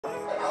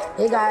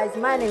Hey guys,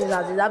 my name is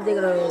आजीज। आप देख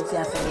रहे हो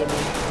सियासी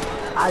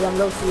गेमिंग। आज हम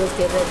लोग सीएस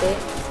खेल रहे थे।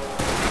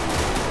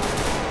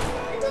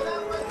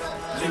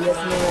 सीएस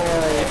में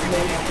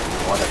इसमें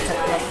बहुत अच्छा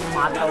क्लच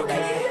मारता हूँ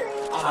गाइस।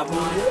 आप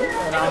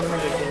राउंड में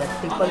देखिएगा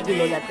ट्रिपल किल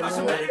हो जाते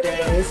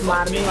हैं। इस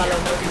मारने वाला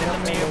बहुत बुरा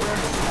लगता है।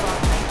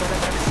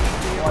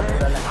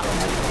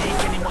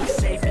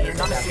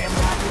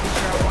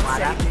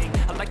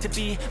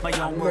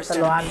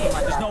 तलवार से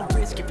मर जाता हूँ।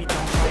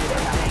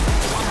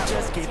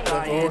 Just get by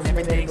and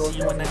everything. See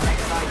you in the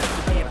next life.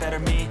 To be a better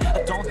me. I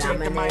don't think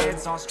that my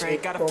head's on straight.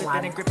 Gotta flip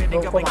it and grip it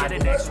and go and get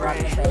it next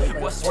right.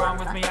 What's wrong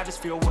with me? I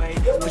just feel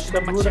weight pushing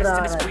on my chest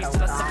and it squeezes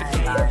till I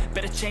suffocate.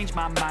 Better change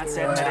my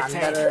mindset,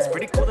 meditate. It's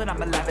pretty cool that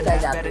I'm alive and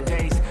have better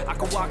days. I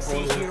could walk,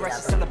 see, hear, I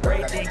should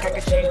celebrate. Think I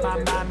could change my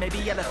mind, maybe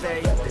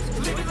elevate.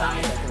 Living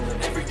life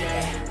every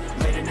day,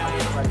 late at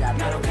night,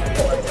 not okay.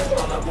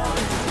 All I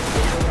want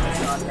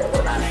is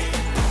all I need.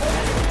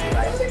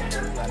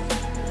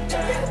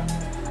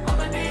 All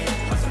I need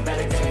are some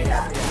better days.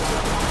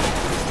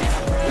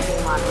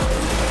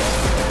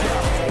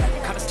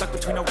 Kinda stuck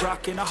between a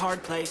rock and a hard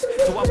place.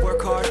 Do I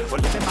work hard or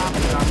live in my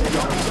dream? You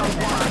always don't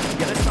want,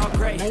 yeah, that's all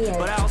great,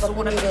 but I also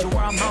wanna be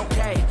where I'm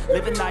okay.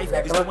 Living life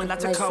is doing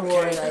lots of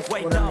cocaine.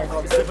 Wait, no,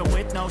 it's living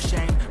with no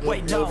shame.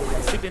 Wait, no,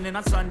 it's sleeping in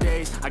on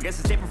Sundays. I guess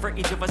it's different for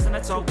each of us and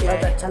that's okay.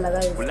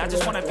 Well, I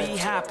just wanna be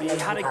happy.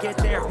 How to get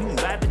there?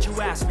 Glad that you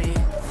asked me.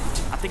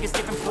 I think it's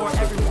different for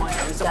everyone.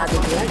 So I'm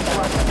looking for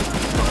everything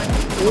fun.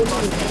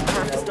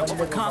 Purpose to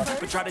overcome,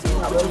 but try to do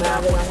what you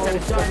love when it's said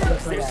and done.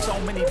 There's so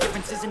many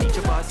differences in each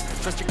of us.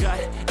 Trust your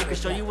gut, it can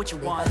show you what you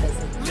want.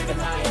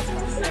 Living life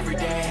every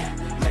day,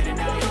 late at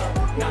night,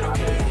 not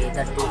okay.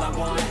 All I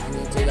want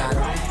is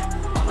right.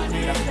 All I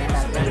need is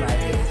some better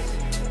days.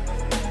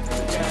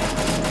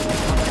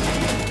 All I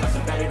need are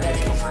some better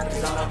days.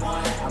 All I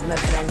want is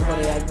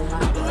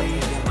I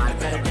believe in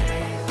better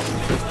days.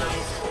 Living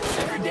life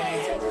every day,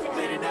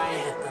 late at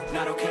night,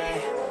 not okay.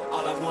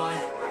 All I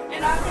want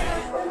and I pray.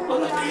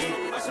 All I need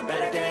are some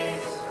better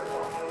days.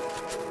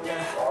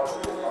 Yeah.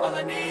 All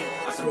I need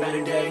are some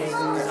better days.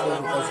 All I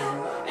want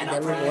and I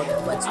pray. I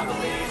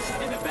believe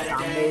in a better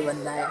day. सामने भी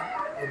बंदा है,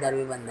 उधर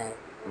भी बंदा है,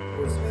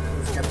 उस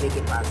डब्बे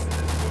के पास।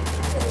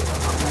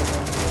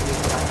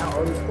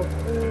 और उसको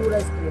पूरा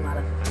स्प्रे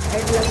मारा,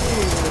 हेड लगी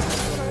हुई है।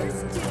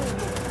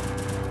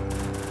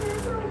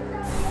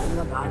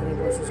 मैं भागने की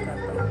कोशिश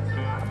करता हूँ,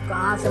 अब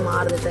कहाँ से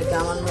मार देता है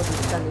क्या मालूम,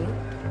 दिखता नहीं है,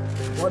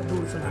 बहुत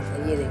दूर से मारता है।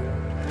 ये देखो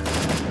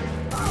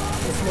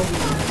इसमें भी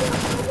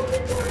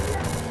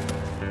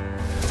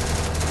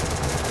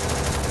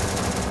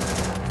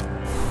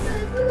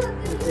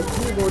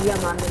इतनी गोलियां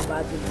मारने के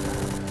बाद भी नहीं,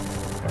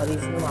 और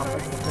इसमें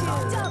वापस क्या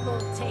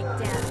बोलूं,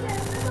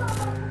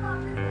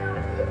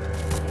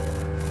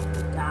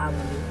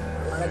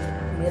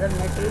 मेरा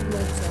नेटवर्क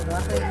में चल रहा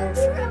था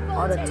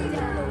और अच्छा लगता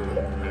है।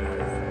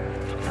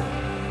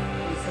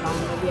 इस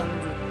राउंड में भी हम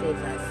जीतते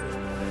हैं।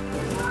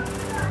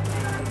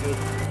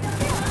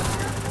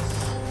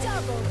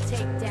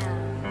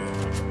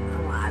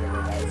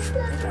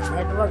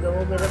 नेटवर्क है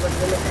वो मेरे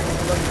बंदे लोग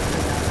नेटवर्क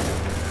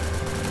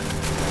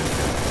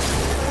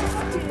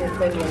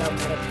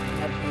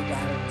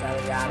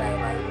जा रहा है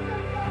भाई,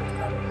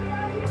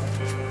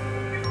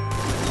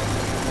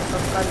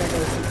 सबका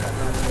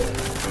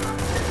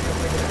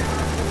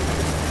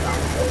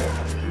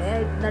मैं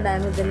इतना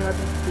डैमेज देने वाला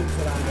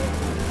 300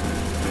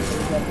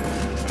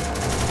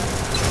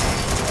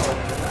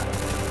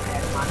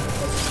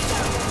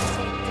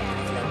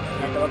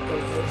 नेटवर्क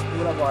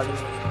पूरा बॉडी।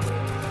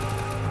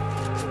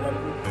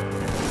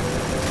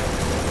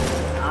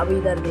 अब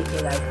इधर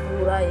देखिएगा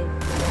पूरा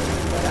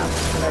इधर आप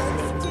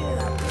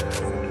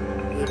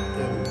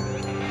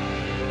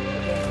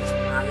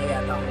आगे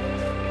जाता हूँ।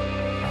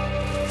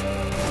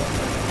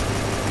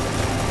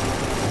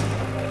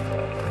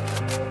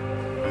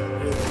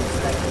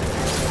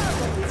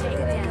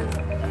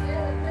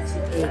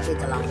 एक ही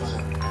चलाऊंगा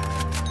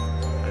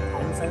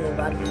हम सब एक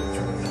बार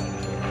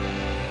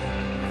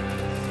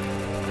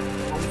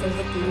हम सब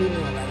तो टीवी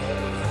नहीं होगा।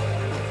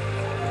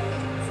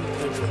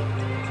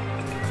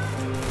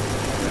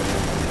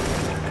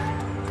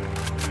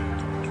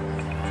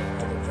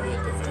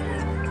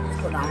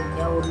 डाउन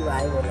किया वो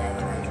रिवाइव हो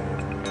जाएगा।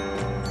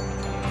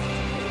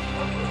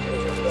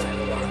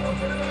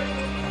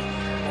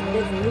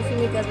 बंदे फिनिश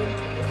नहीं कर रहे,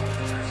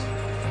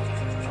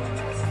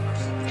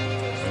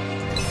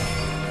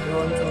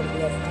 ड्रोन छोड़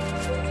दिया।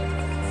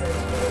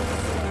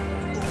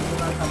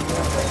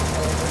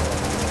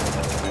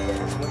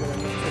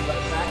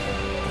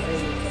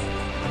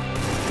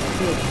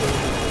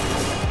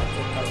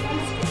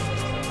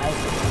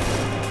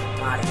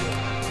 मार दिया।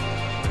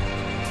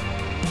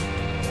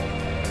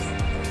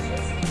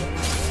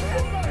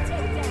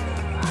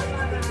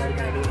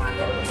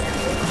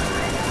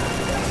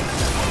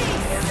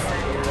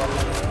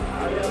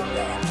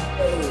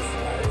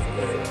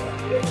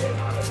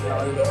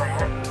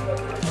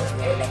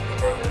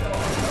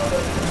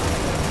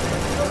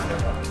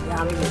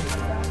 यहाँ भी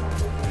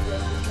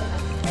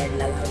हेड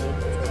लगा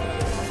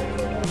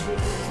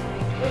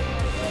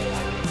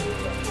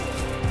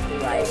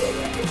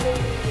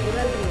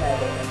तुरंत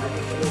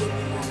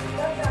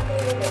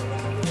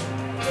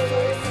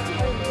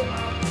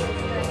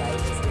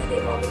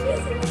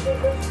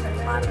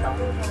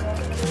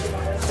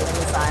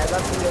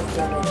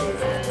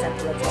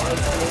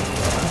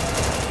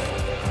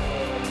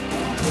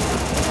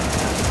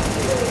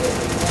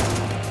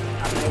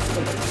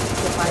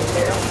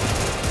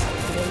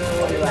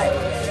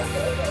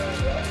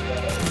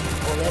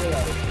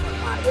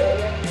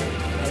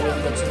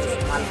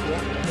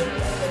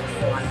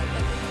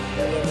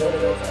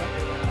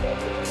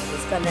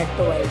इसका नेट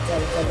तो भाई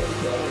चल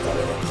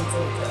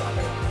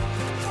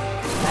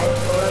लाइक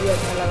थोड़ा भी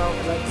अच्छा लगा हो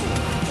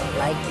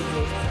लाइक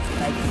कीजिए,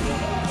 सब्सक्राइब कीजिए,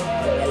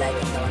 बेल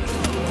आइकन दबाना।